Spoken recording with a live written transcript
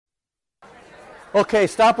Okay,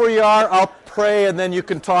 stop where you are. I'll pray, and then you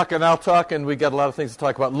can talk, and I'll talk, and we got a lot of things to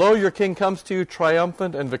talk about. Lo, your King comes to you,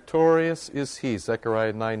 triumphant and victorious is he.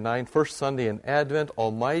 Zechariah 9:9. First Sunday in Advent,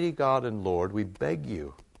 Almighty God and Lord, we beg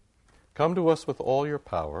you, come to us with all your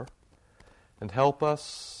power, and help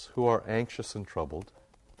us who are anxious and troubled.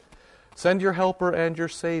 Send your helper and your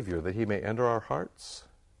Savior, that he may enter our hearts,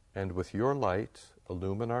 and with your light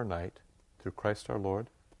illumine our night. Through Christ our Lord.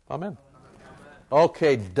 Amen.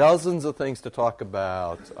 Okay, dozens of things to talk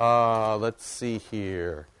about. Let's see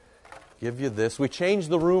here. Give you this. We changed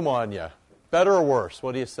the room on you. Better or worse?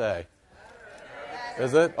 What do you say? Better.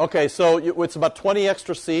 Is it? Okay, so it's about 20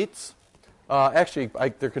 extra seats. Actually,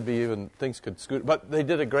 there could be even, things could scoot. But they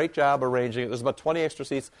did a great job arranging it. There's about 20 extra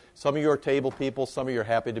seats. Some of you are table people. Some of you are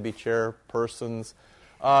happy to be chairpersons.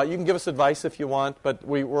 You can give us advice if you want, but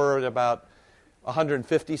we were at about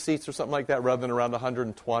 150 seats or something like that rather than around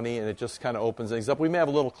 120, and it just kind of opens things up. We may have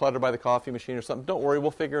a little clutter by the coffee machine or something. Don't worry, we'll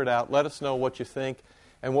figure it out. Let us know what you think.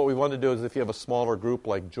 And what we want to do is if you have a smaller group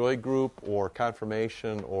like Joy Group or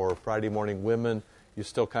Confirmation or Friday Morning Women, you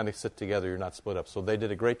still kind of sit together. You're not split up. So they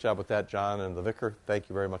did a great job with that, John and the vicar. Thank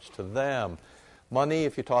you very much to them. Money,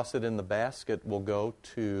 if you toss it in the basket, will go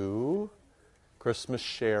to Christmas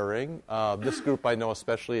sharing. This group I know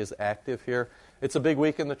especially is active here. It's a big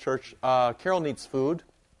week in the church. Carol needs food.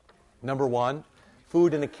 Number one,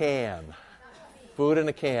 food in a can. Food in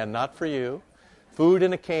a can, not for you. Food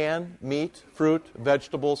in a can, meat, fruit,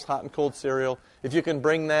 vegetables, hot and cold cereal. If you can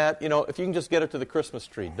bring that, if you can just get it to the Christmas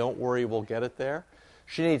tree, don't worry, we'll get it there.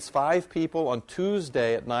 She needs 5 people on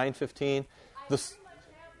Tuesday at 9:15.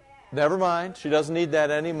 Never mind, she doesn't need that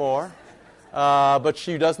anymore. But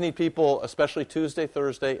she does need people, especially Tuesday,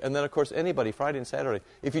 Thursday, and then, of course, anybody, Friday and Saturday.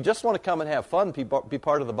 If you just want to come and have fun, be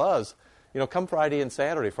part of the buzz, come Friday and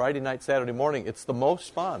Saturday, Friday night, Saturday morning. It's the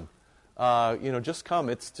most fun. Just come.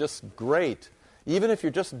 It's just great. Even if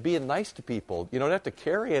you're just being nice to people, you don't have to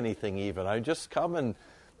carry anything even. Just come and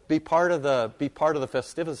be part of the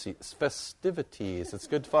festivities. It's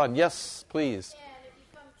good fun. Yes, please. Yeah, and if you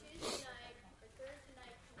come Tuesday night or Thursday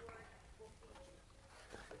night to work, we'll feed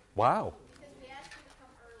you. Wow.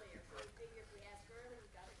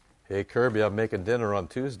 Hey, Kirby, I'm making dinner on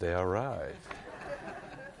Tuesday. All right.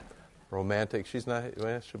 Romantic. She's not,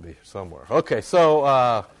 well, she'll be somewhere. Okay,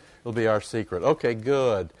 so it'll be our secret. Okay,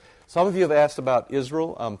 good. Some of you have asked about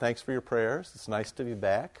Israel. Thanks for your prayers. It's nice to be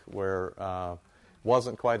back where it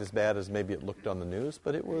wasn't quite as bad as maybe it looked on the news,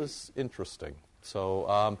 but it was interesting.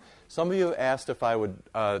 So some of you have asked if I would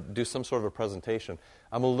do some sort of a presentation.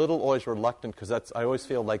 I'm always reluctant because I always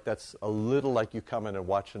feel like that's a little like you coming and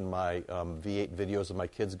watching my V8 videos of my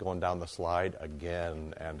kids going down the slide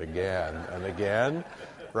again and again and again,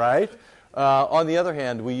 right? On the other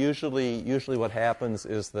hand, we usually what happens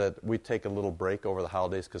is that we take a little break over the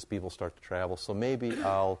holidays because people start to travel. So maybe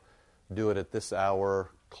I'll do it at this hour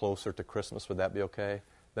closer to Christmas. Would that be okay?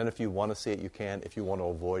 Then if you want to see it, you can. If you want to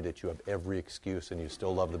avoid it, you have every excuse, and you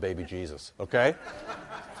still love the baby Jesus, okay?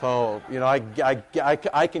 So,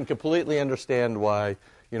 I can completely understand why,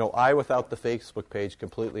 I, without the Facebook page,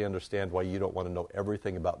 completely understand why you don't want to know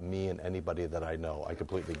everything about me and anybody that I know. I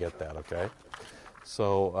completely get that, okay?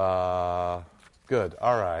 So, good.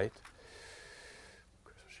 All right.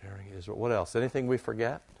 Sharing Israel. What else? Anything we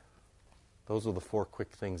forget? Those are the 4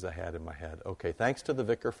 quick things I had in my head. Okay, thanks to the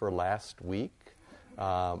vicar for last week.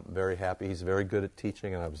 Very happy. He's very good at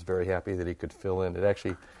teaching, and I was very happy that he could fill in. It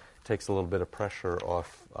actually takes a little bit of pressure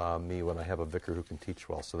off me when I have a vicar who can teach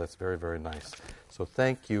well, so that's very, very nice. So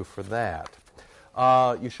thank you for that.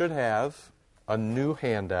 You should have a new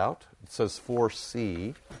handout. It says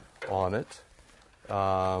 4C on it,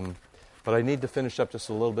 but I need to finish up just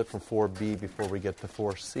a little bit from 4B before we get to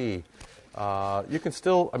 4C. You can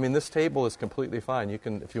still, this table is completely fine. You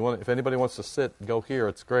can, if anybody wants to sit, go here.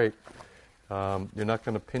 It's great. You're not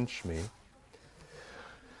going to pinch me.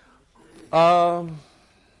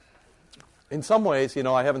 In some ways,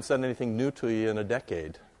 I haven't said anything new to you in a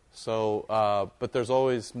decade. So, but there's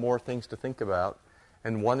always more things to think about.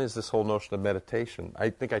 And one is this whole notion of meditation. I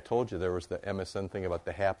think I told you there was the MSN thing about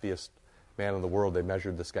the happiest man in the world. They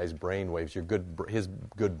measured this guy's brain waves. His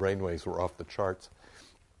good brain waves were off the charts.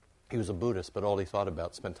 He was a Buddhist, but all he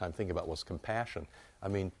spent time thinking about was compassion.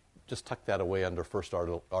 Just tuck that away under first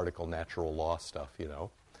article natural law stuff,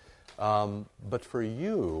 But for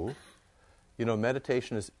you,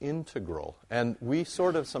 meditation is integral. And we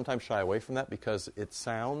sort of sometimes shy away from that because it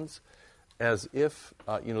sounds as if,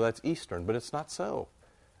 that's Eastern, but it's not so.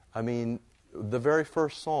 The very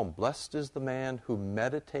first psalm, blessed is the man who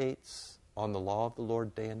meditates on the law of the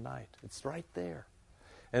Lord day and night. It's right there.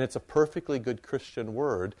 And it's a perfectly good Christian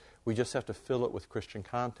word. We just have to fill it with Christian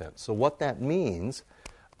content. So what that means,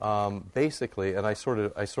 basically, and I sort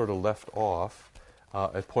of left off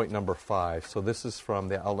at point number 5. So this is from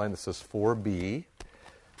the outline that says 4b,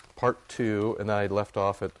 part 2, and then I left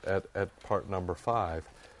off at part number 5.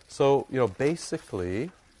 So,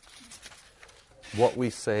 basically, what we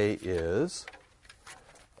say is,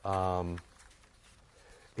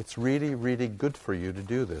 it's really, really good for you to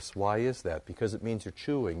do this. Why is that? Because it means you're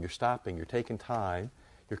chewing, you're stopping, you're taking time,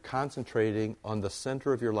 you're concentrating on the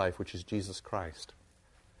center of your life, which is Jesus Christ.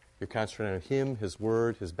 You're concentrating on Him, His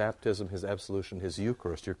Word, His baptism, His absolution, His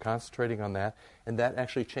Eucharist. You're concentrating on that, and that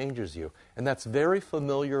actually changes you. And that's very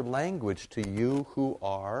familiar language to you who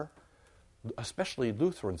are, especially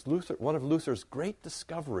Lutherans. One of Luther's great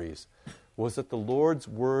discoveries was that the Lord's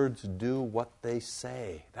words do what they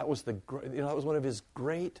say. That was that was one of His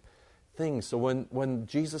great things. So when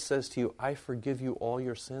Jesus says to you, "I forgive you all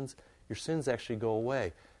your sins actually go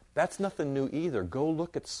away." That's nothing new either. Go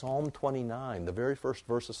look at Psalm 29, the very first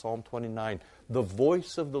verse of Psalm 29. The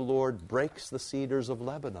voice of the Lord breaks the cedars of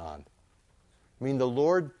Lebanon. I mean, the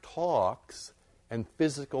Lord talks and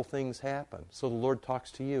physical things happen. So the Lord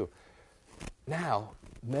talks to you. Now,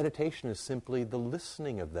 meditation is simply the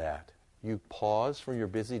listening of that. You pause from your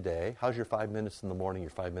busy day. How's your 5 minutes in the morning,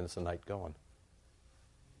 your 5 minutes a night going?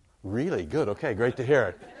 Really good. Okay, great to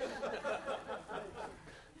hear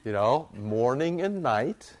it. Morning and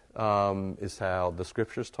night is how the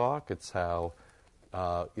Scriptures talk. It's how,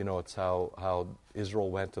 it's how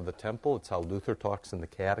Israel went to the temple. It's how Luther talks in the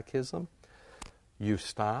Catechism. You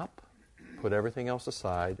stop, put everything else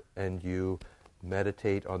aside, and you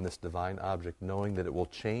meditate on this divine object, knowing that it will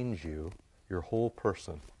change you, your whole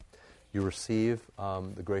person. You receive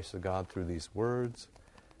the grace of God through these words,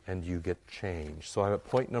 and you get changed. So I'm at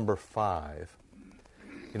point number 5.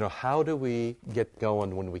 How do we get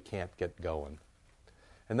going when we can't get going?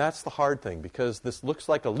 And that's the hard thing, because this looks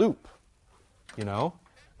like a loop. There's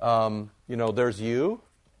you,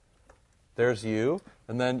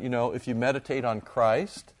 and then, if you meditate on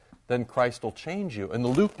Christ, then Christ will change you. And the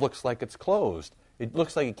loop looks like it's closed. It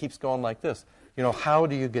looks like it keeps going like this. How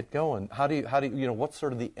do you get going? How do you, what's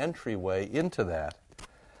sort of the entryway into that?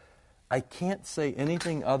 I can't say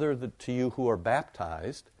anything other to you who are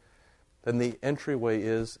baptized than the entryway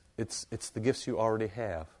is, it's the gifts you already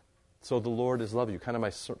have. So the Lord is loving you. Kind of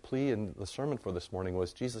my plea in the sermon for this morning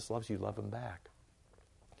was, Jesus loves you, love Him back.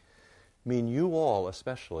 I mean, you all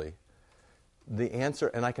especially, the answer,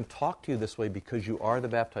 and I can talk to you this way because you are the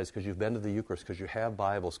baptized, because you've been to the Eucharist, because you have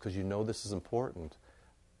Bibles, because you know this is important.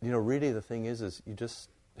 Really the thing is you just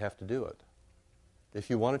have to do it. If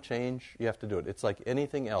you want to change, you have to do it. It's like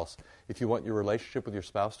anything else. If you want your relationship with your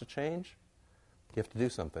spouse to change, you have to do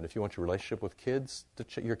something. If you want your relationship with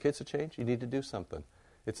your kids to change, you need to do something.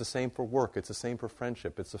 It's the same for work. It's the same for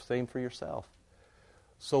friendship. It's the same for yourself.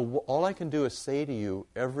 So all I can do is say to you,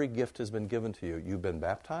 every gift has been given to you. You've been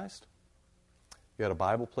baptized. You had a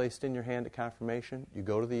Bible placed in your hand at confirmation. You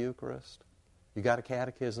go to the Eucharist. You got a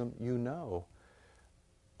catechism.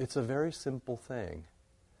 It's a very simple thing.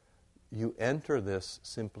 You enter this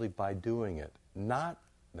simply by doing it. Not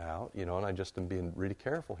now, and I just am being really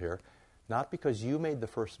careful here, not because you made the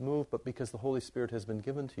first move, but because the Holy Spirit has been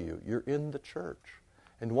given to you. You're in the church.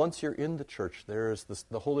 And once you're in the church, the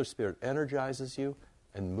Holy Spirit energizes you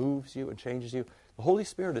and moves you and changes you. The Holy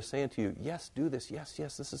Spirit is saying to you, yes, do this. Yes,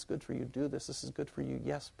 this is good for you. Do this. This is good for you.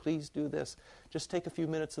 Yes, please do this. Just take a few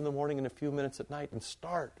minutes in the morning and a few minutes at night and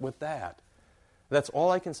start with that. That's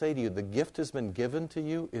all I can say to you. The gift has been given to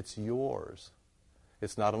you. It's yours.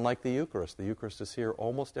 It's not unlike the Eucharist. The Eucharist is here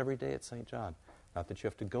almost every day at St. John. Not that you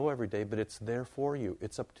have to go every day, but it's there for you.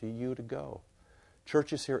 It's up to you to go.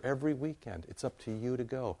 Church is here every weekend. It's up to you to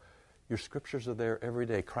go. Your Scriptures are there every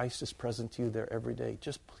day. Christ is present to you there every day.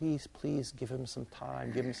 Just please give Him some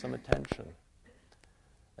time. Give Him some attention.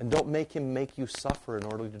 And don't make Him make you suffer in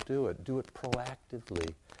order to do it. Do it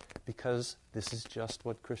proactively, because this is just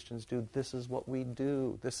what Christians do. This is what we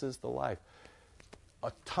do. This is the life.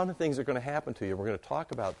 A ton of things are going to happen to you. We're going to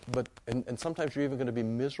talk about, and sometimes you're even going to be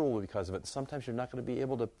miserable because of it. Sometimes you're not going to be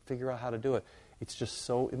able to figure out how to do it. It's just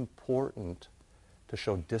so important to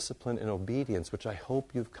show discipline and obedience, which I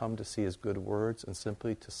hope you've come to see as good words, and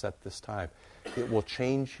simply to set this time. It will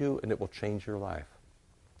change you, and it will change your life.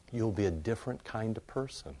 You'll be a different kind of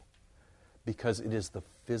person, because it is the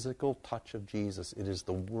physical touch of Jesus. It is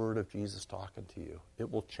the word of Jesus talking to you. It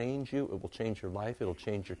will change you. It will change your life. It will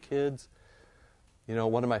change your kids.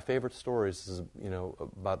 One of my favorite stories is,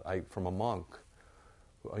 from a monk.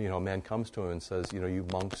 A man comes to him and says, you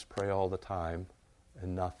monks pray all the time,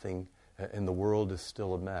 and the world is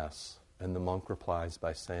still a mess. And the monk replies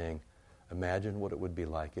by saying, Imagine what it would be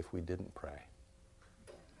like if we didn't pray.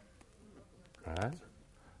 All right?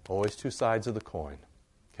 Always two sides of the coin.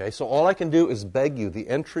 Okay, so all I can do is beg you. The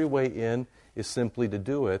entryway in is simply to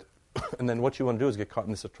do it. And then what you want to do is get caught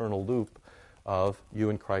in this eternal loop of you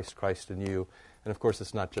and Christ, Christ and you. And of course,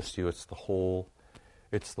 it's not just you, it's the whole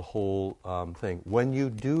thing. When you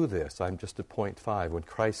do this, I'm just at point 5, when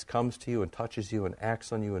Christ comes to you and touches you and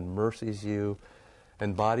acts on you and mercies you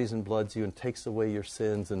and bodies and bloods you and takes away your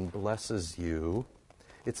sins and blesses you,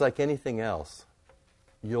 it's like anything else.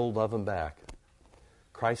 You'll love him back.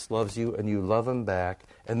 Christ loves you and you love him back.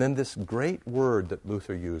 And then this great word that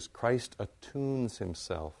Luther used, Christ attunes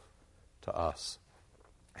himself to us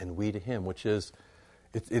and we to him, which is,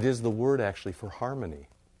 it is the word actually for harmony.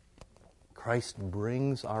 Christ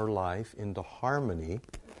brings our life into harmony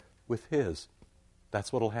with his.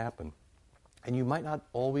 That's what will happen. And you might not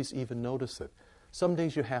always even notice it. Some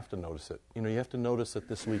days you have to notice it. You have to notice it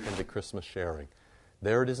this weekend at Christmas sharing.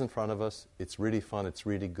 There it is in front of us. It's really fun. It's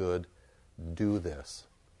really good. Do this.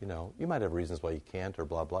 You might have reasons why you can't or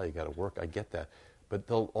blah, blah. You got to work. I get that. But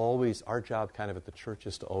they'll always, our job kind of at the church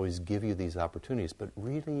is to always give you these opportunities. But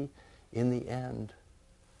really, in the end,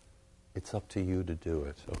 it's up to you to do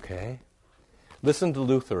it, okay? Listen to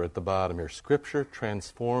Luther at the bottom here. Scripture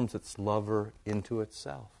transforms its lover into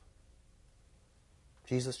itself.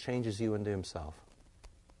 Jesus changes you into himself.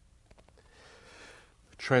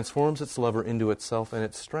 Transforms its lover into itself and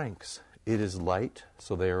its strengths. It is light,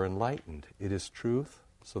 so they are enlightened. It is truth,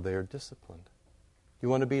 so they are disciplined. You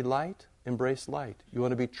want to be light? Embrace light. You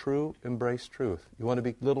want to be true? Embrace truth. You want to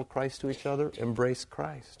be little Christ to each other? Embrace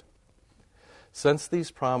Christ. Since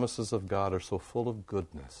these promises of God are so full of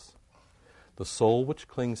goodness, the soul which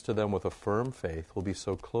clings to them with a firm faith will be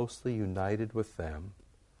so closely united with them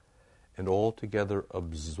and altogether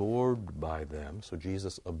absorbed by them. So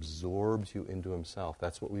Jesus absorbs you into himself.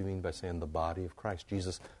 That's what we mean by saying the body of Christ.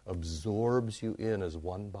 Jesus absorbs you in as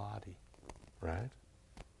one body, right?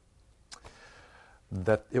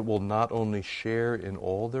 That it will not only share in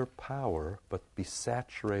all their power, but be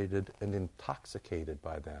saturated and intoxicated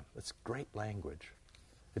by them. That's great language.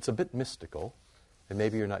 It's a bit mystical, and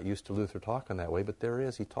maybe you're not used to Luther talking that way, but there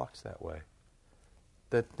is, he talks that way.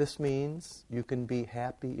 That this means you can be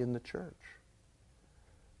happy in the church.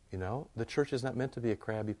 The church is not meant to be a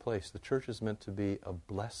crabby place. The church is meant to be a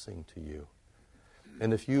blessing to you.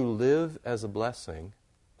 And if you live as a blessing,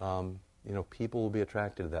 people will be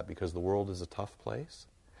attracted to that because the world is a tough place.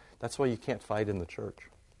 That's why you can't fight in the church.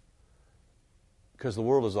 Because the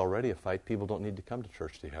world is already a fight. People don't need to come to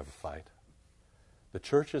church to have a fight. The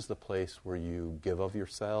church is the place where you give of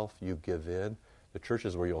yourself, you give in. The church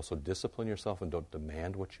is where you also discipline yourself and don't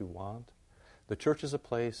demand what you want. The church is a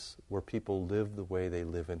place where people live the way they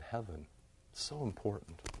live in heaven. It's so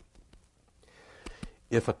important.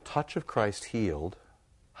 If a touch of Christ healed,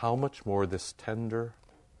 how much more this tender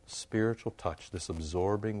spiritual touch, this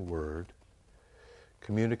absorbing word,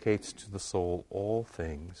 communicates to the soul all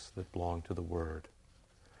things that belong to the word.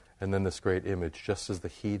 And then this great image, just as the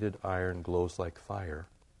heated iron glows like fire,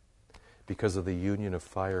 because of the union of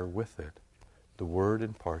fire with it, the word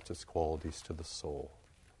imparts its qualities to the soul.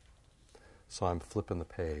 So I'm flipping the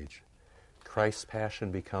page. Christ's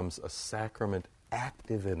passion becomes a sacrament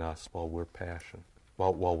active in us while we're passive.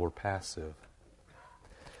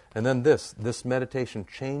 And then this meditation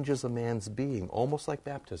changes a man's being, almost like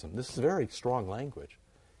baptism. This is very strong language,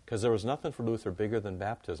 because there was nothing for Luther bigger than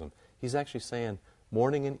baptism. He's actually saying,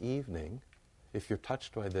 morning and evening, if you're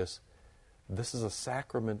touched by this is a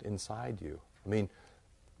sacrament inside you. I mean,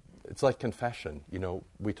 it's like confession.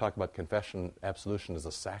 We talk about confession, absolution as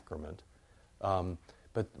a sacrament.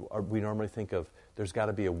 But we normally think of, there's got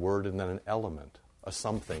to be a word and then an element, a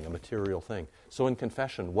something, a material thing. So in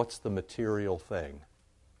confession, what's the material thing?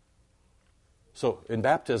 So in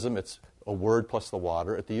baptism, it's a word plus the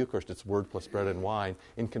water. At the Eucharist, it's word plus bread and wine.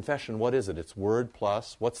 In confession, what is it? It's word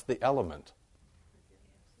plus, what's the element?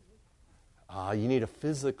 You need a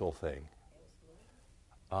physical thing.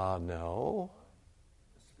 No.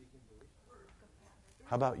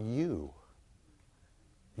 How about you?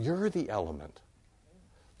 You're the element.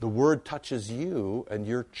 The word touches you and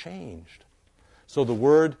you're changed. So the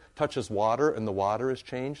word touches water and the water is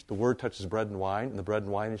changed. The word touches bread and wine and the bread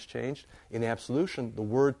and wine is changed. In absolution, the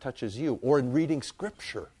word touches you. Or in reading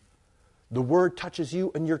Scripture, the word touches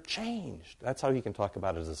you and you're changed. That's how he can talk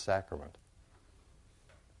about it as a sacrament.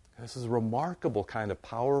 This is a remarkable kind of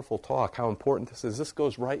powerful talk, how important this is. This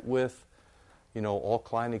goes right with, all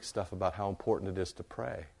Kleinig stuff about how important it is to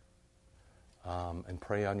pray. And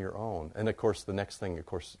pray on your own. And of course, the next thing, to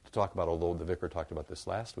talk about, although the vicar talked about this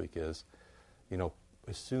last week, is,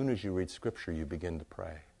 as soon as you read Scripture, you begin to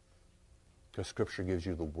pray. because Scripture gives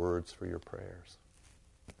you the words for your prayers.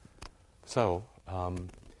 So,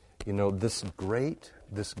 this great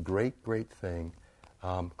thing,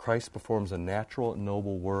 Christ performs a natural and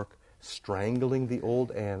noble work, strangling the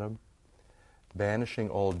old Adam, banishing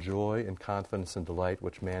all joy and confidence and delight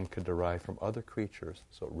which man could derive from other creatures.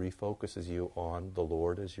 So it refocuses you on the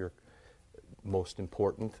Lord as your most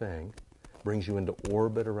important thing, brings you into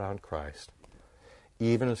orbit around Christ,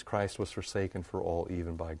 even as Christ was forsaken for all,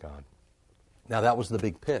 even by God. Now that was the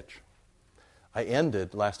big pitch. I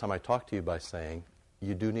ended last time I talked to you by saying,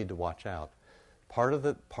 you do need to watch out. Part of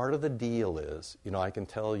the deal is, I can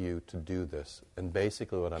tell you to do this, and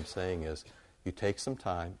basically what I'm saying is, you take some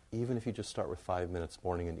time, even if you just start with 5 minutes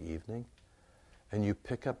morning and evening, and you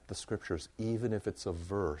pick up the Scriptures, even if it's a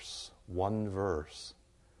verse, one verse,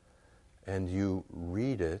 and you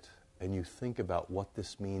read it, and you think about what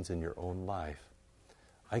this means in your own life.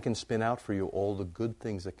 I can spin out for you all the good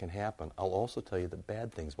things that can happen. I'll also tell you that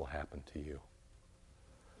bad things will happen to you.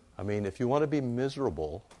 I mean, if you want to be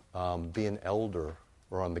miserable, be an elder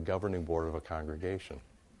or on the governing board of a congregation.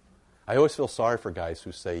 I always feel sorry for guys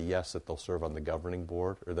who say yes, that they'll serve on the governing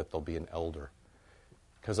board or that they'll be an elder,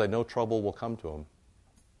 because I know trouble will come to them.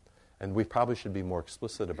 And we probably should be more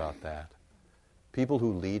explicit about that. People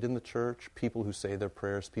who lead in the church, people who say their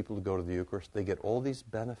prayers, people who go to the Eucharist, they get all these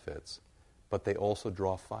benefits, but they also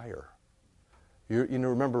draw fire.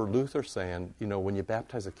 Remember Luther saying, when you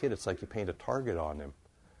baptize a kid, it's like you paint a target on him.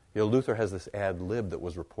 Luther has this ad lib that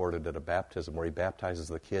was reported at a baptism where he baptizes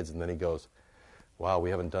the kids, and then he goes, wow, we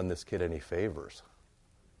haven't done this kid any favors.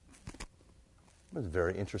 It's a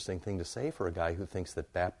very interesting thing to say for a guy who thinks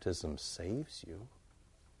that baptism saves you.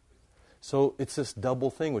 So it's this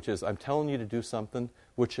double thing, which is I'm telling you to do something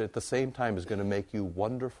which at the same time is going to make you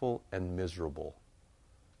wonderful and miserable.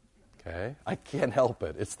 Okay? I can't help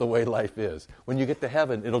it. It's the way life is. When you get to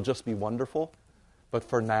heaven, it'll just be wonderful. But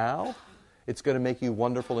for now, it's going to make you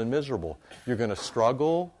wonderful and miserable. You're going to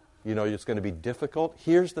struggle. It's going to be difficult.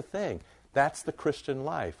 Here's the thing. That's the Christian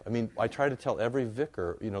life. I mean, I try to tell every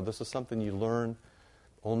vicar, this is something you learn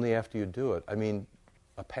only after you do it. I mean,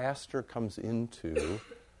 a pastor comes into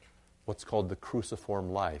what's called the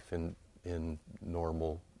cruciform life in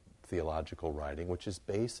normal theological writing, which is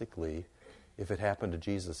basically, if it happened to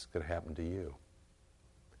Jesus, it's going to happen to you.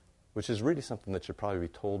 Which is really something that should probably be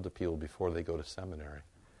told to people before they go to seminary.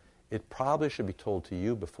 It probably should be told to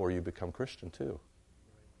you before you become Christian, too.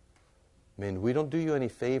 I mean, we don't do you any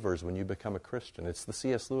favors when you become a Christian. It's the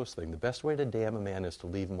C.S. Lewis thing. The best way to damn a man is to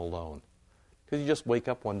leave him alone. Because you just wake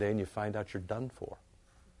up one day and you find out you're done for.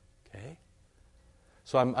 Okay?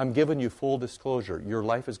 So I'm giving you full disclosure. Your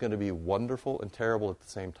life is going to be wonderful and terrible at the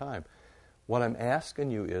same time. What I'm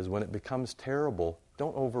asking you is, when it becomes terrible,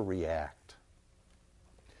 don't overreact.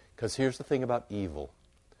 Because here's the thing about evil.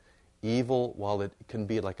 Evil, while it can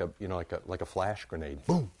be like a flash grenade,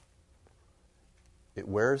 boom, it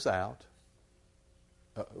wears out.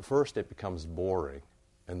 First, it becomes boring,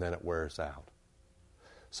 and then it wears out.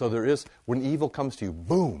 So when evil comes to you,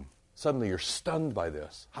 boom, suddenly you're stunned by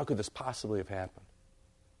this. How could this possibly have happened?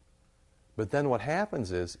 But then what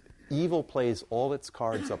happens is, evil plays all its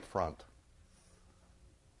cards up front.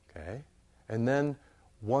 Okay? And then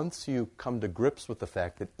once you come to grips with the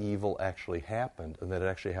fact that evil actually happened, and that it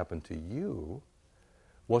actually happened to you,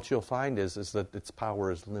 what you'll find is that its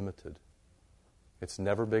power is limited. It's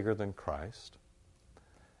never bigger than Christ.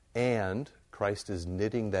 And Christ is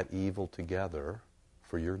knitting that evil together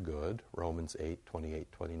for your good, Romans 8,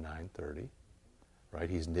 28, 29, 30. Right?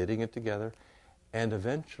 He's knitting it together. And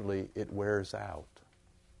eventually it wears out.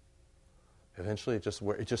 Eventually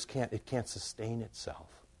it can't sustain itself.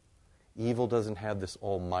 Evil doesn't have this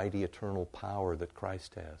almighty eternal power that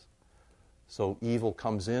Christ has. So evil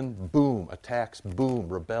comes in, boom, attacks, boom,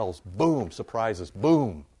 rebels, boom, surprises,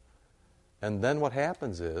 boom. And then what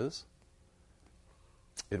happens is,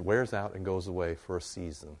 it wears out and goes away for a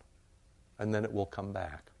season. And then it will come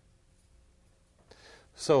back.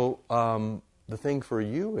 So the thing for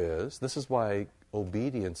you is, this is why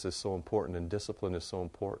obedience is so important and discipline is so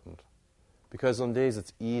important. Because on days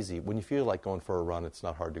it's easy. When you feel like going for a run, it's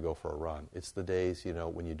not hard to go for a run. It's the days,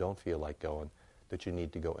 when you don't feel like going, that you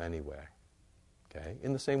need to go anyway. Okay?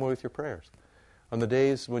 In the same way with your prayers. On the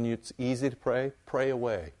days when it's easy to pray, pray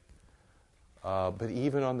away. But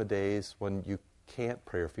even on the days when you can't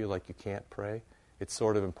pray or feel like you can't pray, it's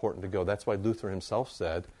sort of important to go. That's why Luther himself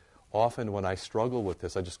said, often when I struggle with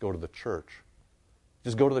this, I just go to the church.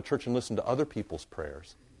 Just go to the church and listen to other people's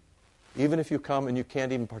prayers. Even if you come and you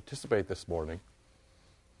can't even participate this morning,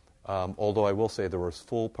 although I will say there was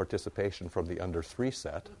full participation from the under 3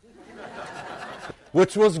 set,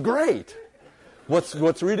 which was great.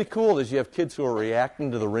 What's really cool is you have kids who are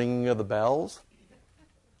reacting to the ringing of the bells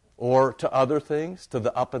or to other things, to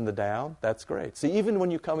the up and the down. That's great. See, even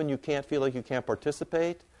when you come and you can't feel like you can't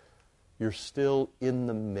participate, you're still in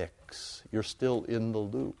the mix. You're still in the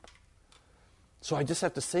loop. So I just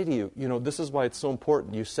have to say to you, this is why it's so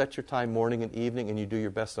important. You set your time morning and evening, and you do your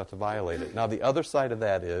best not to violate it. Now, the other side of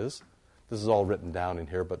that is, this is all written down in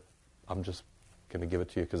here, but I'm just going to give it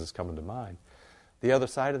to you because it's coming to mind. The other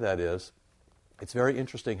side of that is, it's very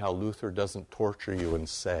interesting how Luther doesn't torture you and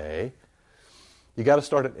say, you got to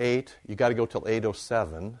start at 8, you got to go till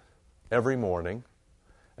 8:07 every morning,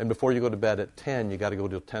 and before you go to bed at 10, you got to go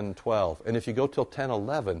till 10:12. And if you go till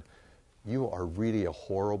 10:11, you are really a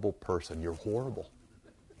horrible person. You're horrible.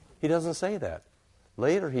 He doesn't say that.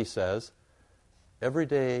 Later he says, every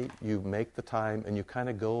day you make the time and you kind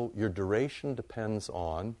of go, your duration depends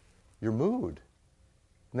on your mood.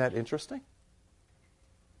 Isn't that interesting?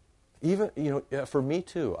 Even, for me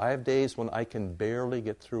too, I have days when I can barely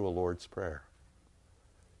get through a Lord's Prayer.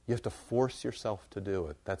 You have to force yourself to do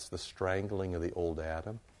it. That's the strangling of the old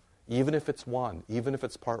Adam. Even if it's one, even if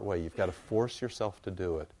it's part way, you've got to force yourself to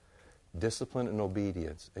do it. Discipline and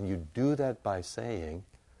obedience. And you do that by saying,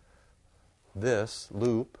 this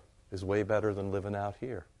loop is way better than living out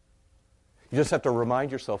here. You just have to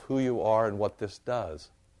remind yourself who you are and what this does.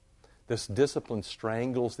 This discipline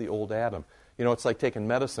strangles the old Adam. It's like taking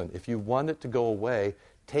medicine. If you want it to go away,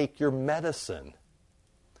 take your medicine.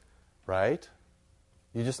 Right?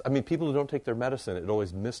 People who don't take their medicine, it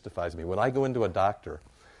always mystifies me. When I go into a doctor,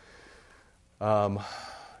 I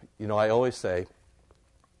always say,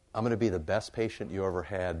 I'm going to be the best patient you ever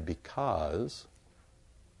had because,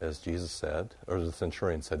 as Jesus said, or the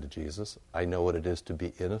centurion said to Jesus, I know what it is to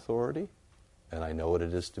be in authority, and I know what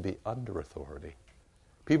it is to be under authority.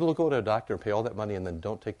 People who go to a doctor and pay all that money and then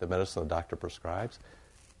don't take the medicine the doctor prescribes,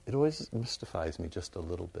 it always mystifies me just a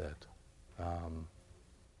little bit.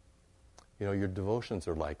 Your devotions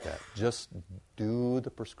are like that. Just do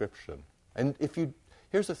the prescription. And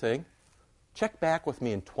here's the thing, check back with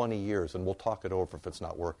me in 20 years and we'll talk it over if it's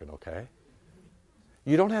not working, okay?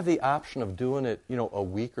 You don't have the option of doing it, a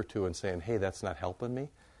week or two and saying, hey, that's not helping me.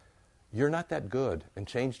 You're not that good, and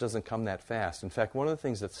change doesn't come that fast. In fact, one of the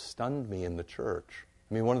things that stunned me in the church,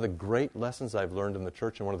 one of the great lessons I've learned in the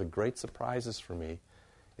church and one of the great surprises for me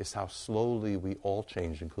is how slowly we all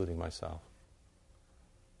change, including myself.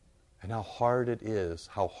 And how hard it is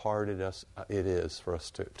for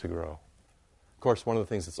us to grow. Of course, one of the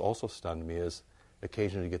things that's also stunned me is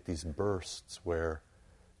occasionally you get these bursts where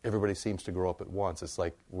everybody seems to grow up at once. It's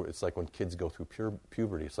like when kids go through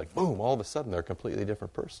puberty. It's like, boom, all of a sudden they're a completely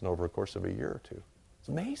different person over a course of a year or two. It's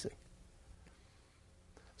amazing.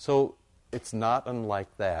 So it's not unlike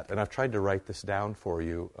that. And I've tried to write this down for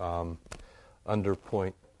you under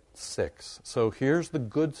point 6. So here's the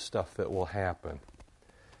good stuff that will happen.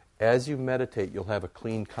 As you meditate, you'll have a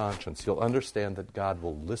clean conscience. You'll understand that God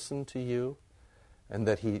will listen to you and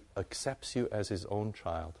that He accepts you as His own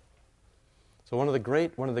child. So one of the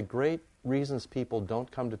great reasons people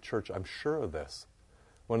don't come to church, I'm sure of this,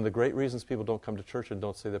 one of the great reasons people don't come to church and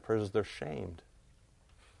don't say their prayers is they're shamed.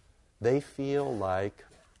 They feel like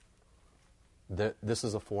this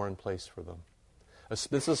is a foreign place for them. This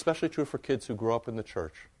is especially true for kids who grow up in the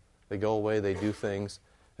church. They go away, they do things,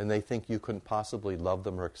 and they think you couldn't possibly love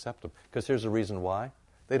them or accept them. Because here's the reason why.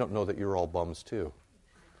 They don't know that you're all bums too.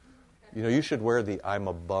 You should wear the I'm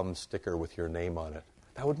a bum sticker with your name on it.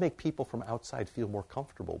 That would make people from outside feel more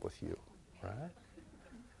comfortable with you, right?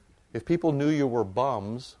 If people knew you were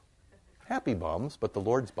bums, happy bums, but the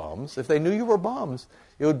Lord's bums, if they knew you were bums,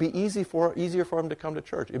 it would be easier for them to come to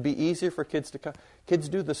church. It would be easier for kids to come. Kids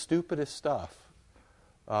do the stupidest stuff.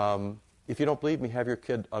 If you don't believe me, have your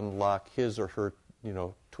kid unlock his or her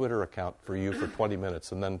Twitter account for you for 20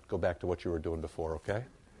 minutes and then go back to what you were doing before, okay?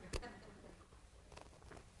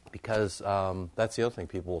 Because that's the other thing.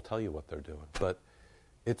 People will tell you what they're doing. But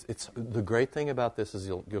it's the great thing about this is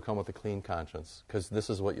you'll come with a clean conscience, because this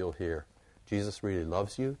is what you'll hear. Jesus really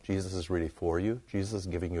loves you. Jesus is really for you. Jesus is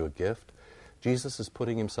giving you a gift. Jesus is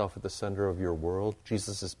putting Himself at the center of your world.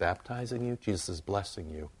 Jesus is baptizing you. Jesus is blessing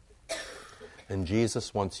you. And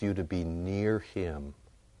Jesus wants you to be near Him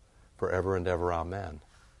forever and ever. Amen.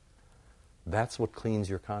 That's what cleans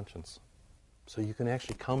your conscience. So you can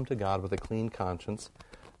actually come to God with a clean conscience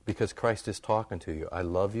because Christ is talking to you. I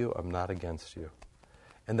love you. I'm not against you.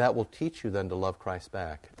 And that will teach you then to love Christ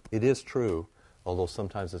back. It is true, although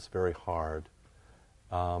sometimes it's very hard.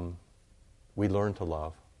 We learn to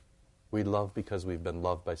love. We love because we've been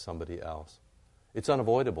loved by somebody else. It's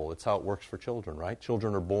unavoidable. It's how it works for children, right?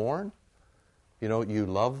 Children are born. You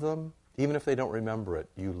love them. Even if they don't remember it,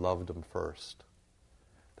 you loved them first.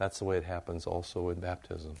 That's the way it happens also in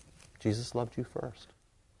baptism. Jesus loved you first.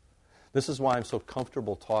 This is why I'm so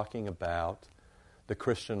comfortable talking about the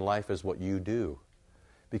Christian life as what you do.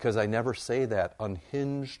 Because I never say that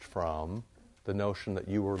unhinged from the notion that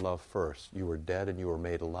you were loved first. You were dead and you were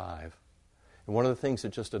made alive. And one of the things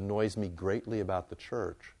that just annoys me greatly about the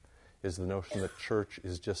church is the notion that church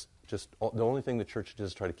is just the only thing the church does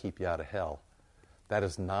is try to keep you out of hell. That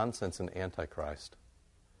is nonsense and antichrist.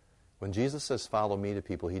 When Jesus says, follow me to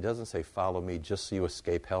people, he doesn't say, follow me just so you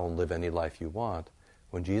escape hell and live any life you want.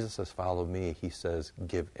 When Jesus says, follow me, he says,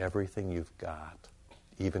 give everything you've got,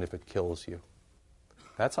 even if it kills you.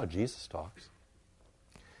 That's how Jesus talks.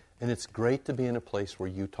 And it's great to be in a place where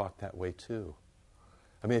you talk that way too.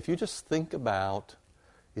 I mean, if you think about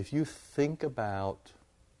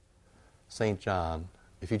St. John,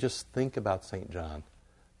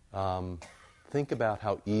 think about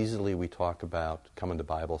how easily we talk about coming to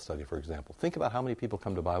Bible study, for example. Think about how many people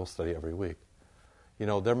come to Bible study every week. You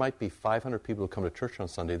know, there might be 500 people who come to church on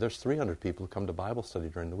Sunday. There's 300 people who come to Bible study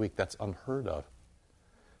during the week. That's unheard of.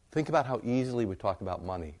 Think about how easily we talk about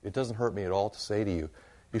money. It doesn't hurt me at all to say to you,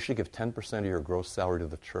 you should give 10% of your gross salary to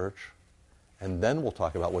the church, and then we'll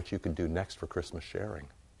talk about what you can do next for Christmas sharing.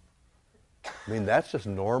 I mean, that's just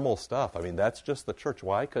normal stuff. I mean, that's just the church.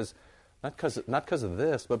 Why? Not because of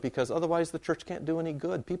this, but because otherwise the church can't do any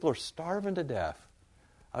good. People are starving to death.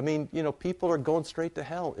 I mean, you know, people are going straight to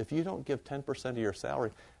hell if you don't give 10% of your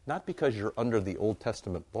salary, not because you're under the Old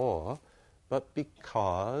Testament law, but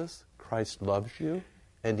because Christ loves you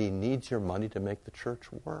and he needs your money to make the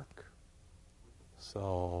church work.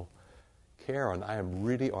 So, Karen, I am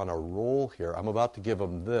really on a roll here. I'm about to give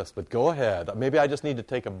them this, but go ahead. Maybe I just need to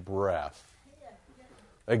take a breath.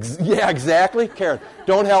 Yeah, exactly. Karen,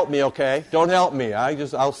 don't help me, okay? Don't help me.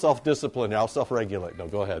 I'll self-discipline. I'll self-regulate. No,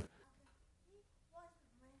 go ahead.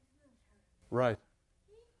 Right.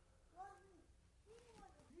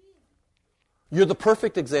 You're the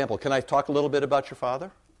perfect example. Can I talk a little bit about your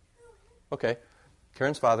father? Okay.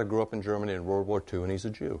 Karen's father grew up in Germany in World War II, and he's a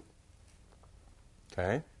Jew.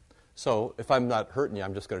 Okay? So, if I'm not hurting you,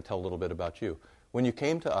 I'm just going to tell a little bit about you. When you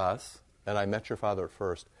came to us, and I met your father at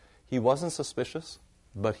first, he wasn't suspicious,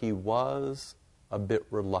 but he was a bit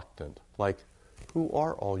reluctant. Like, who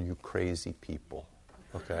are all you crazy people?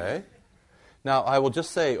 Okay? Now, I will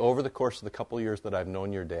just say, over the course of the couple of years that I've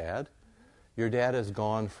known your dad has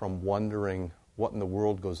gone from wondering what in the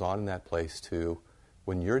world goes on in that place to,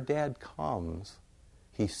 when your dad comes,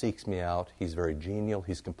 he seeks me out, he's very genial,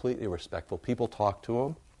 he's completely respectful. People talk to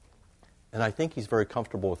him, and I think he's very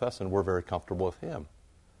comfortable with us, and we're very comfortable with him.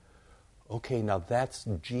 Okay, now that's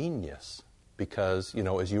genius, because, you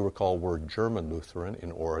know, as you recall, we're German Lutheran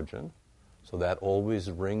in origin. So that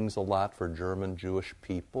always rings a lot for German Jewish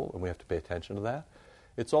people, and we have to pay attention to that.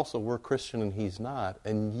 It's also we're Christian and he's not.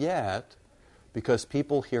 And yet, because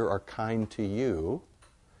people here are kind to you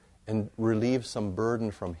and relieve some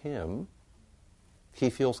burden from him, he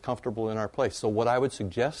feels comfortable in our place. So what I would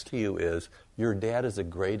suggest to you is your dad is a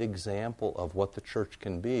great example of what the church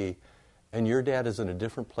can be, and your dad is in a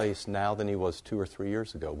different place now than he was 2 or 3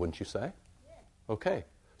 years ago, wouldn't you say? Okay.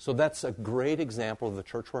 So that's a great example of the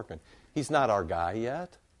church working. He's not our guy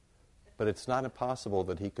yet, but it's not impossible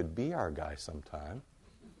that he could be our guy sometime,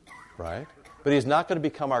 right? But he's not going to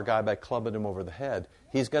become our guy by clubbing him over the head.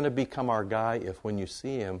 He's going to become our guy if when you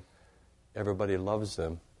see him, everybody loves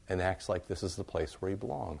him and acts like this is the place where he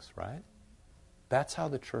belongs, right? That's how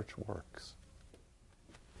the church works.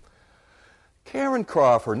 Karen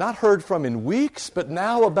Crawford, not heard from in weeks, but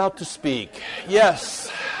now about to speak.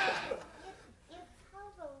 Yes.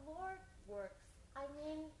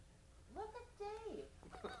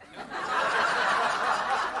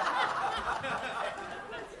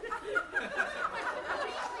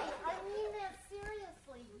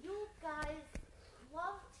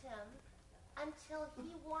 Until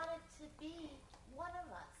he wanted to be one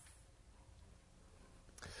of us.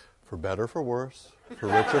 For better, for worse, for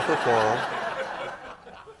richer, for poorer.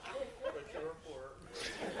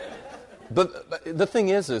 But the thing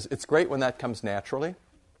is it's great when that comes naturally.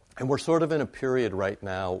 And we're sort of in a period right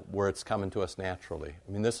now where it's coming to us naturally.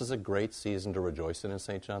 I mean, this is a great season to rejoice in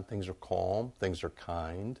St. John. Things are calm, things are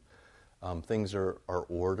kind, things are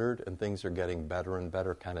ordered, and things are getting better and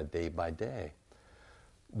better kind of day by day.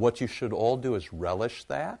 What you should all do is relish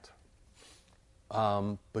that,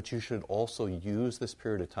 but you should also use this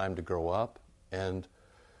period of time to grow up and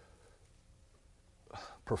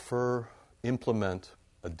implement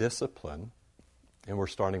a discipline. And we're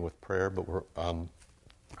starting with prayer, but we're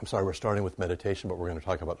starting with meditation, but we're going to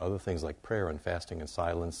talk about other things like prayer and fasting and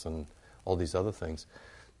silence and all these other things.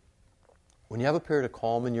 when you have a period of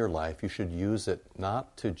calm in your life, you should use it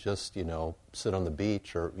not to just, sit on the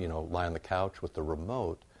beach or, lie on the couch with the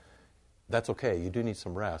remote. That's okay. You do need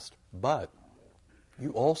some rest. But you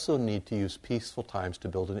also need to use peaceful times to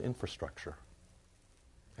build an infrastructure.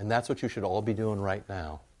 And that's what you should all be doing right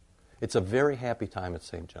now. It's a very happy time at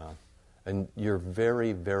St. John. And you're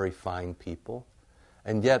very, very fine people.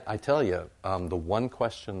 And yet, I tell you, the one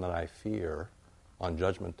question that I fear on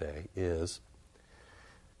Judgment Day is,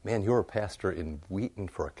 man, you were a pastor in Wheaton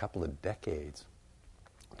for a couple of decades.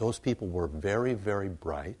 Those people were very, very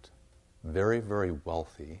bright, very, very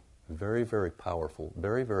wealthy, very, very powerful,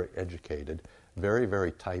 very, very educated, very,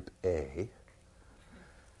 very type A.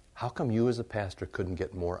 How come you as a pastor couldn't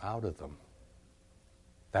get more out of them?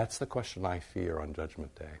 That's the question I fear on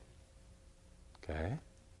Judgment Day. Okay?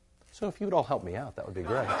 So if you would all help me out, that would be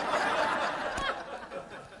great.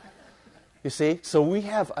 You see? So we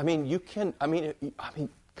have,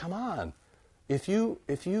 come on. If you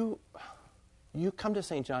come to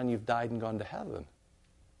St. John, you've died and gone to heaven.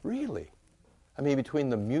 Really. Between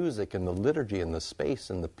the music and the liturgy and the space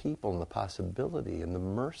and the people and the possibility and the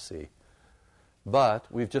mercy. But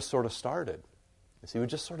we've just sort of started. You see, we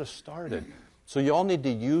just sort of started. So you all need to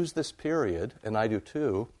use this period, and I do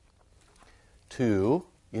too, to,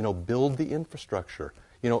 build the infrastructure.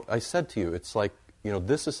 I said to you, it's like,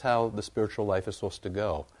 this is how the spiritual life is supposed to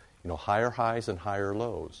go. Higher highs and higher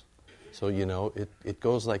lows. So, it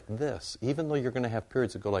goes like this. Even though you're going to have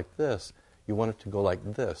periods that go like this, you want it to go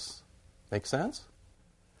like this. Make sense?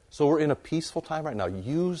 So we're in a peaceful time right now.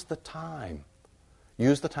 Use the time.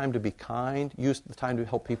 Use the time to be kind. Use the time to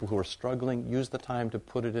help people who are struggling. Use the time to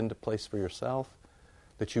put it into place for yourself.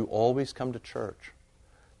 That you always come to church.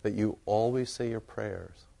 That you always say your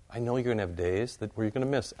prayers. I know you're going to have days where you're going to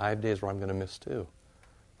miss. I have days where I'm going to miss too.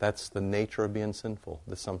 That's the nature of being sinful.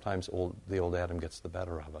 That sometimes the old Adam gets the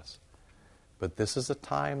better of us. But this is a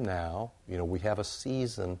time now, we have a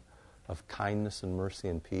season of kindness and mercy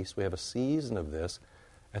and peace. We have a season of this.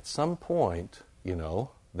 At some point,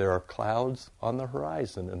 there are clouds on the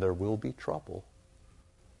horizon and there will be trouble.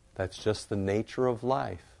 That's just the nature of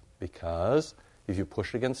life. Because if you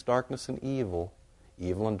push against darkness and evil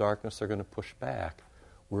and darkness are going to push back.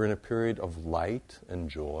 We're in a period of light and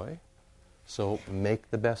joy. So make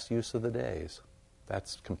the best use of the days.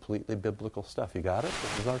 That's completely biblical stuff. You got it?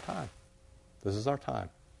 This is our time. This is our time.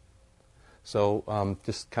 So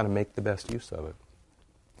just kind of make the best use of it.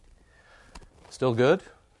 Still good?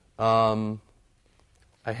 I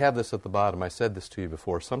have this at the bottom. I said this to you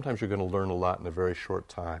before. Sometimes you're going to learn a lot in a very short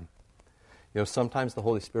time. Sometimes the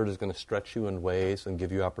Holy Spirit is going to stretch you in ways and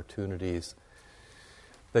give you opportunities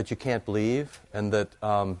that you can't believe and that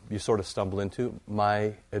you sort of stumble into.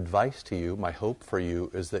 My advice to you, my hope for you,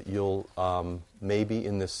 is that you'll maybe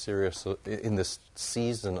in this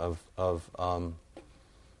season of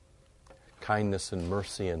kindness and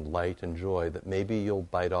mercy and light and joy, that maybe you'll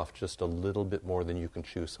bite off just a little bit more than you can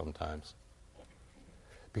chew sometimes.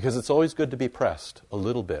 Because it's always good to be pressed a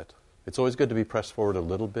little bit. It's always good to be pressed forward a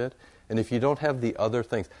little bit. And if you don't have the other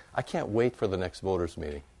things, I can't wait for the next voters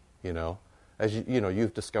meeting, As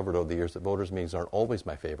you've discovered over the years that voters meetings aren't always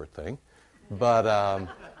my favorite thing. But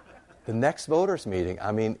the next voters meeting,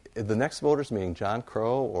 John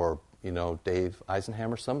Crow or, Dave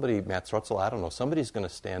Eisenhammer, somebody, Matt Strutzel, I don't know, somebody's going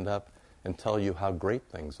to stand up and tell you how great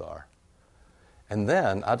things are. And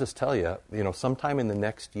then, I'll just tell you, sometime in the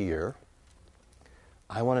next year,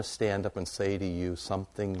 I want to stand up and say to you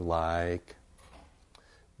something like,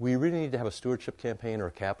 we really need to have a stewardship campaign or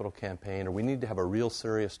a capital campaign, or we need to have a real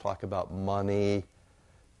serious talk about money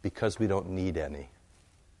because we don't need any.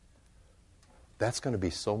 That's going to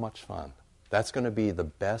be so much fun. That's going to be the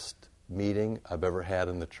best meeting I've ever had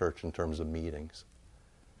in the church in terms of meetings.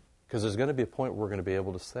 Because there's going to be a point where we're going to be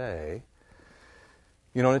able to say,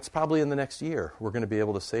 and it's probably in the next year, we're going to be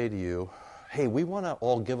able to say to you, hey, we want to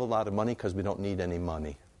all give a lot of money because we don't need any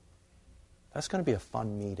money. That's going to be a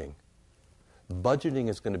fun meeting. Budgeting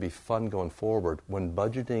is going to be fun going forward when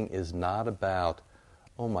budgeting is not about,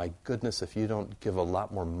 oh my goodness, if you don't give a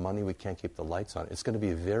lot more money, we can't keep the lights on. It's going to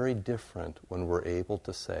be very different when we're able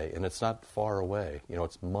to say, and it's not far away,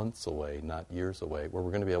 it's months away, not years away, where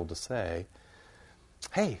we're going to be able to say,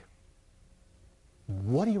 hey,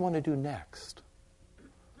 what do you want to do next?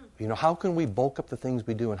 How can we bulk up the things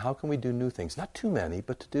we do, and how can we do new things? Not too many,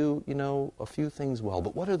 but to do, a few things well.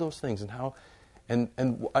 But what are those things, and how? And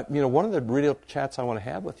one of the real chats I want to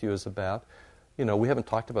have with you is about, we haven't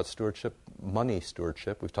talked about stewardship, money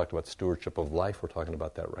stewardship. We've talked about stewardship of life. We're talking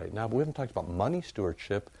about that right now. But we haven't talked about money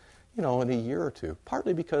stewardship, in a year or two.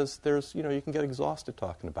 Partly because there's, you can get exhausted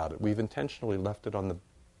talking about it. We've intentionally left it on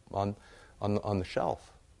the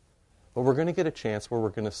shelf. But we're going to get a chance where we're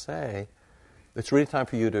going to say, it's really time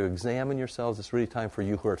for you to examine yourselves. It's really time for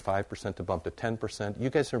you who are at 5% to bump to 10%. You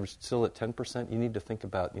guys are still at 10%. You need to think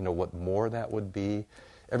about, what more that would be.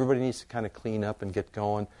 Everybody needs to kind of clean up and get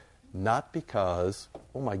going. Not because,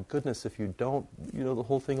 oh my goodness, if you don't, the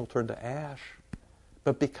whole thing will turn to ash.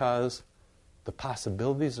 But because the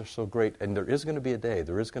possibilities are so great, and there is going to be a day,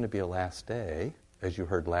 there is going to be a last day, as you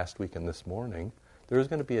heard last week and this morning, there is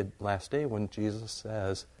going to be a last day when Jesus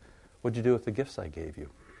says, what'd you do with the gifts I gave you?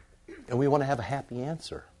 And we want to have a happy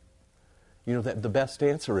answer. That the best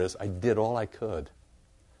answer is, I did all I could.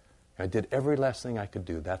 I did every last thing I could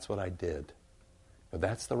do. That's what I did. But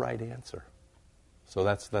that's the right answer. So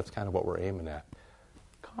that's kind of what we're aiming at.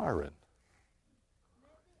 Karen.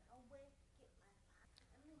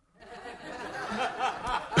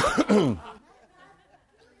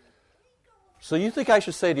 So you think I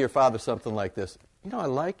should say to your father something like this, I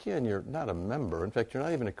like you and you're not a member. In fact, you're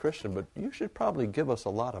not even a Christian, but you should probably give us a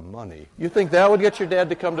lot of money. You think that would get your dad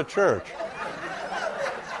to come to church?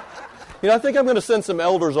 I think I'm going to send some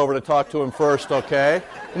elders over to talk to him first, okay?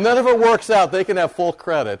 And then if it works out, they can have full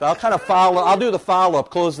credit. I'll do the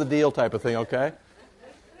follow-up, close the deal type of thing, okay?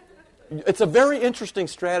 It's a very interesting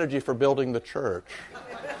strategy for building the church.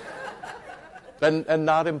 And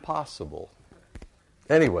not impossible.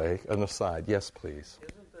 Anyway, an aside. Yes, please.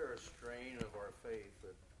 Isn't there a strain of our faith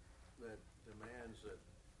that demands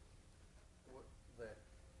that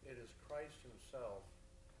it is Christ himself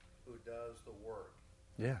who does the work?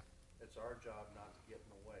 Yeah. It's our job not to get in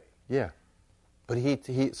the way. Yeah. But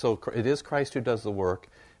so it is Christ who does the work,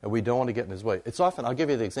 and we don't want to get in his way. It's often, I'll give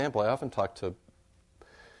you the example, I often talk to,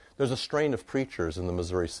 there's a strain of preachers in the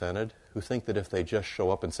Missouri Synod who think that if they just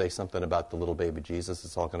show up and say something about the little baby Jesus,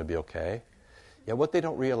 it's all going to be okay. Yeah, what they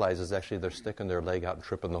don't realize is actually they're sticking their leg out and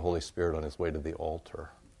tripping the Holy Spirit on his way to the altar.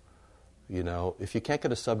 If you can't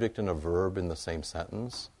get a subject and a verb in the same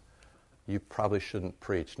sentence, you probably shouldn't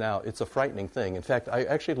preach. Now, it's a frightening thing. In fact, I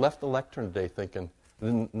actually left the lectern today thinking,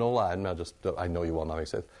 no lie, I know you all know, I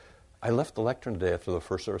said, I left the lectern today after the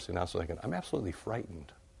first service announcement thinking, I'm absolutely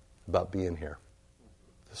frightened about being here.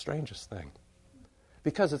 The strangest thing.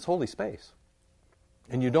 Because it's holy space.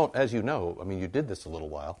 And you don't, as you know, you did this a little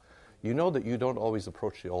while, you know that you don't always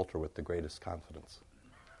approach the altar with the greatest confidence.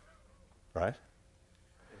 Right?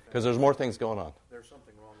 Because there's more things going on. There's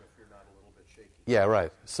something wrong if you're not a little bit shaky. Yeah,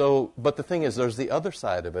 right. So, but the thing is, there's the other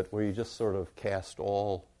side of it where you just sort of cast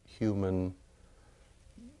all human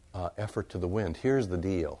effort to the wind. Here's the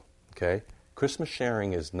deal, okay? Christmas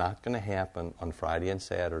sharing is not going to happen on Friday and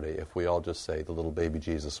Saturday if we all just say the little baby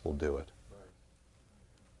Jesus will do it. Right.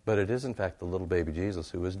 But it is, in fact, the little baby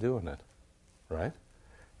Jesus who is doing it, right?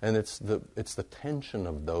 And it's the tension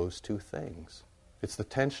of those two things. It's the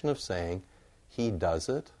tension of saying, he does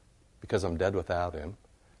it because I'm dead without him,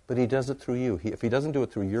 but he does it through you. If he doesn't do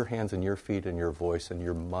it through your hands and your feet and your voice and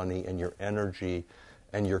your money and your energy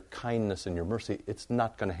and your kindness and your mercy, it's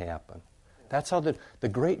not going to happen. That's how the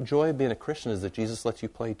great joy of being a Christian is that Jesus lets you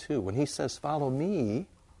play too. When he says, follow me,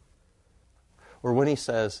 or when he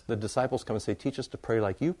says, the disciples come and say, teach us to pray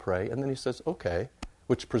like you pray, and then he says, okay,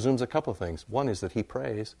 which presumes a couple of things. One is that he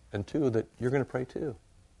prays, and two, that you're going to pray too,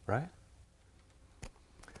 right?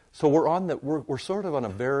 So we're sort of on a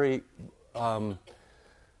very, we're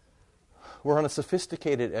on a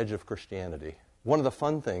sophisticated edge of Christianity. One of the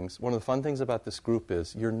fun things about this group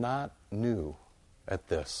is you're not new at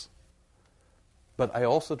this. But I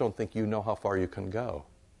also don't think you know how far you can go.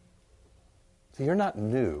 So you're not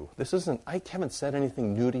new. I haven't said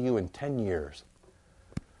anything new to you in 10 years.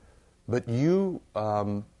 But you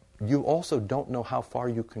also don't know how far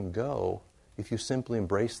you can go if you simply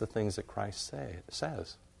embrace the things that Christ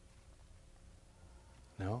says.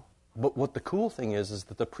 No? But what the cool thing is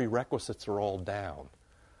that the prerequisites are all down.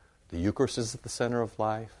 The Eucharist is at the center of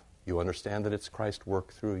life. You understand that it's Christ's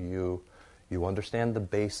work through you. You understand the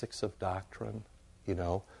basics of doctrine.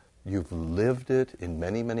 You've lived it in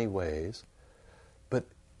many, many ways. But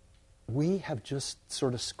we have just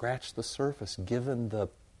sort of scratched the surface given the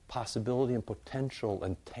possibility and potential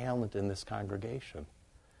and talent in this congregation.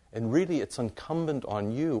 And really, it's incumbent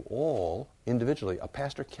on you all individually. A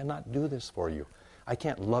pastor cannot do this for you. I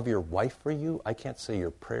can't love your wife for you. I can't say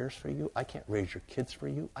your prayers for you. I can't raise your kids for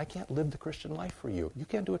you. I can't live the Christian life for you. You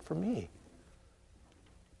can't do it for me.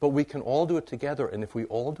 But we can all do it together, and if we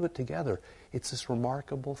all do it together, it's this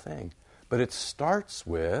remarkable thing. But it starts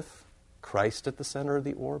with Christ at the center of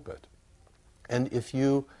the orbit. And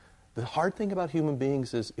the hard thing about human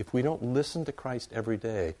beings is if we don't listen to Christ every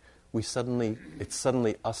day, it's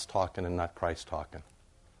suddenly us talking and not Christ talking.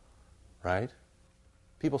 Right?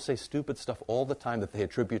 People say stupid stuff all the time that they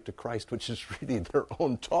attribute to Christ, which is really their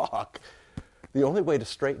own talk. The only way to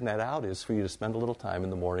straighten that out is for you to spend a little time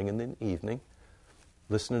in the morning and in the evening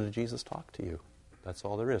listening to Jesus talk to you. That's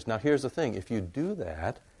all there is. Now, here's the thing. If you do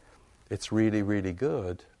that, it's really, really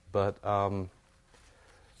good, but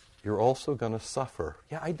you're also going to suffer.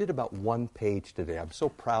 Yeah, I did about 1 page today. I'm so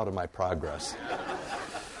proud of my progress.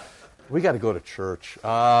 We got to go to church.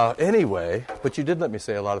 Anyway, but you did let me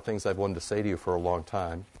say a lot of things I've wanted to say to you for a long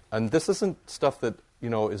time. And this isn't stuff that,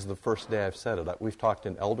 is the first day I've said it. We've talked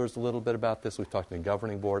in elders a little bit about this. We've talked in the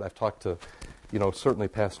governing board. I've talked to, certainly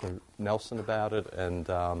Pastor Nelson about it and,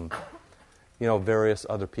 various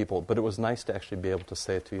other people. But it was nice to actually be able to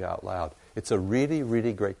say it to you out loud. It's a really,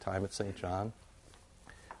 really great time at St. John.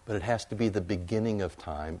 But it has to be the beginning of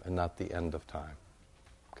time and not the end of time.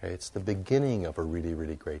 Okay, it's the beginning of a really,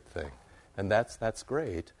 really great thing. And that's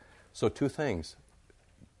great. So 2 things.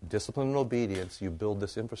 Discipline and obedience, you build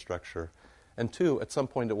this infrastructure. And 2, at some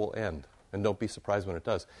point it will end. And don't be surprised when it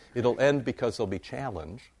does. It'll end because there'll be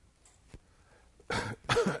challenge.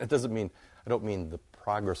 I don't mean the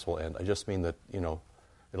progress will end. I just mean that,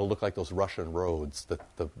 it'll look like those Russian roads that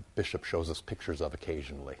the bishop shows us pictures of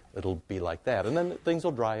occasionally. It'll be like that. And then things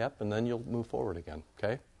will dry up, and then you'll move forward again,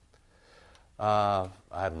 okay? I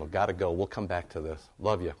don't know, got to go. We'll come back to this.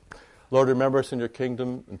 Love you. Lord, remember us in your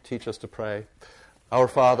kingdom and teach us to pray. Our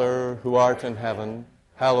Father, who art in heaven,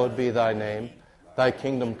 hallowed be thy name. Thy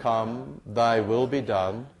kingdom come, thy will be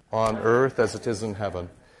done, on earth as it is in heaven.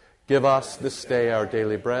 Give us this day our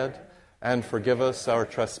daily bread, and forgive us our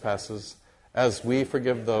trespasses, as we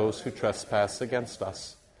forgive those who trespass against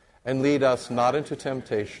us. And lead us not into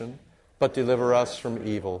temptation, but deliver us from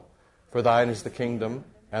evil. For thine is the kingdom,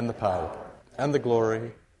 and the power, and the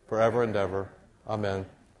glory, forever and ever. Amen.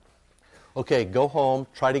 Okay, go home.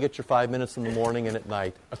 Try to get your 5 minutes in the morning and at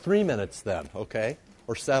night. 3 minutes then, okay?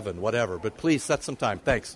 Or 7, whatever. But please set some time. Thanks.